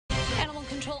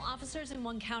control officers in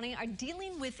one county are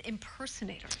dealing with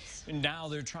impersonators. Now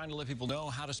they're trying to let people know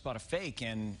how to spot a fake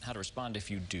and how to respond if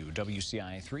you do.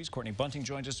 WCIA3's Courtney Bunting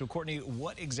joins us. So, Courtney,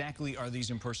 what exactly are these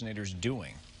impersonators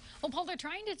doing? Well, Paul, they're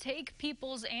trying to take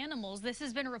people's animals. This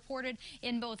has been reported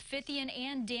in both Fithian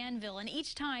and Danville, and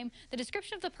each time the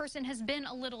description of the person has been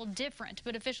a little different,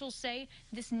 but officials say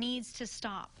this needs to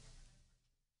stop.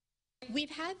 We've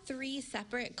had 3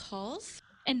 separate calls.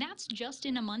 And that's just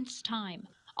in a month's time.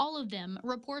 All of them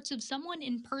reports of someone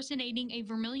impersonating a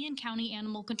Vermilion County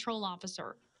Animal Control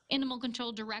officer. Animal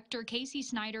Control Director Casey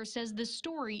Snyder says the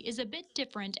story is a bit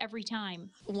different every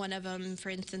time. One of them, for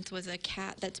instance, was a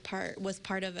cat was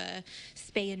part of a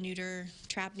spay and neuter,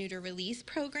 trap, neuter, release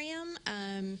program.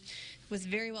 Was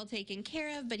very well taken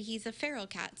care of, but he's a feral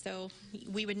cat, so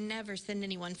we would never send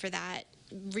anyone for that,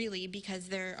 really, because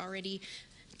they're already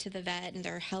to the vet and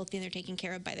they're healthy and they're taken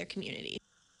care of by their community.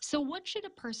 So what should a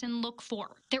person look for?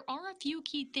 There are a few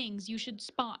key things you should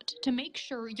spot to make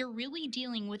sure you're really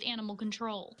dealing with animal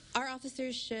control. Our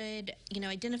officers should,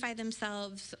 identify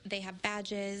themselves. They have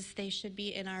badges. They should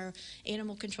be in our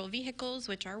animal control vehicles,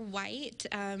 which are white,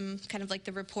 kind of like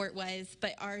the report was,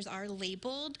 but ours are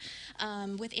labeled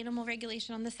with animal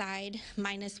regulation on the side,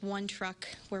 minus 1 truck.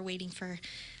 We're waiting for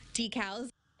decals.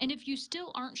 And if you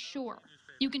still aren't sure,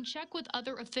 you can check with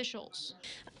other officials.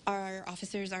 Our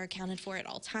officers are accounted for at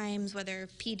all times, whether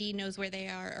PD knows where they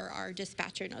are or our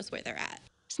dispatcher knows where they're at.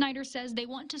 Snyder says they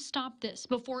want to stop this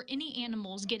before any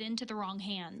animals get into the wrong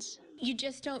hands. You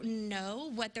just don't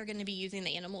know what they're going to be using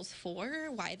the animals for,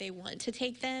 why they want to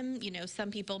take them.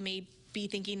 Some people may be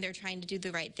thinking they're trying to do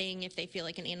the right thing if they feel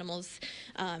like an animal's,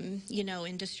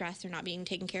 in distress or not being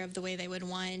taken care of the way they would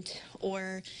want,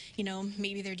 or,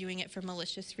 maybe they're doing it for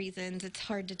malicious reasons. It's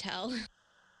hard to tell.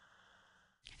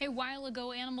 A while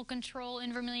ago, Animal Control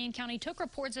in Vermilion County took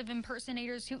reports of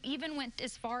impersonators who even went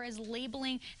as far as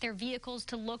labeling their vehicles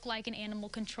to look like an animal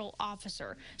control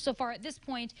officer. So far at this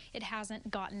point, it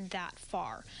hasn't gotten that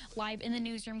far. Live in the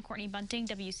newsroom, Courtney Bunting,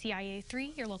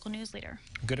 WCIA3, your local news leader.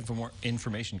 Good for more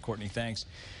information, Courtney. Thanks.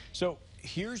 So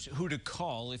here's who to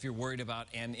call if you're worried about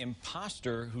an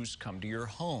imposter who's come to your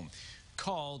home.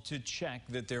 Call to check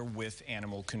that they're with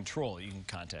animal control. You can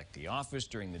contact the office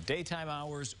during the daytime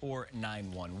hours or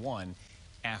 911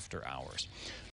 after hours.